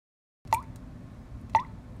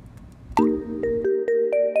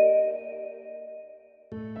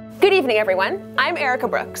Good evening, everyone. I'm Erica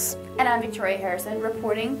Brooks. And I'm Victoria Harrison,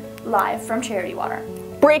 reporting live from Charity Water.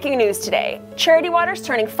 Breaking news today. Charity Water's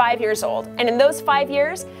turning 5 years old, and in those 5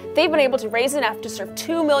 years, they've been able to raise enough to serve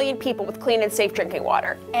 2 million people with clean and safe drinking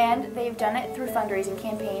water. And they've done it through fundraising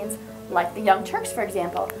campaigns like the Young Turks, for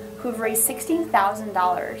example, who've raised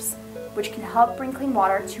 $16,000, which can help bring clean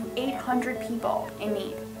water to 800 people in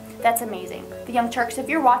need. That's amazing. The Young Turks, if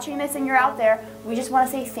you're watching this and you're out there, we just want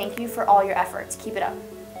to say thank you for all your efforts. Keep it up.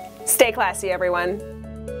 Stay classy, everyone.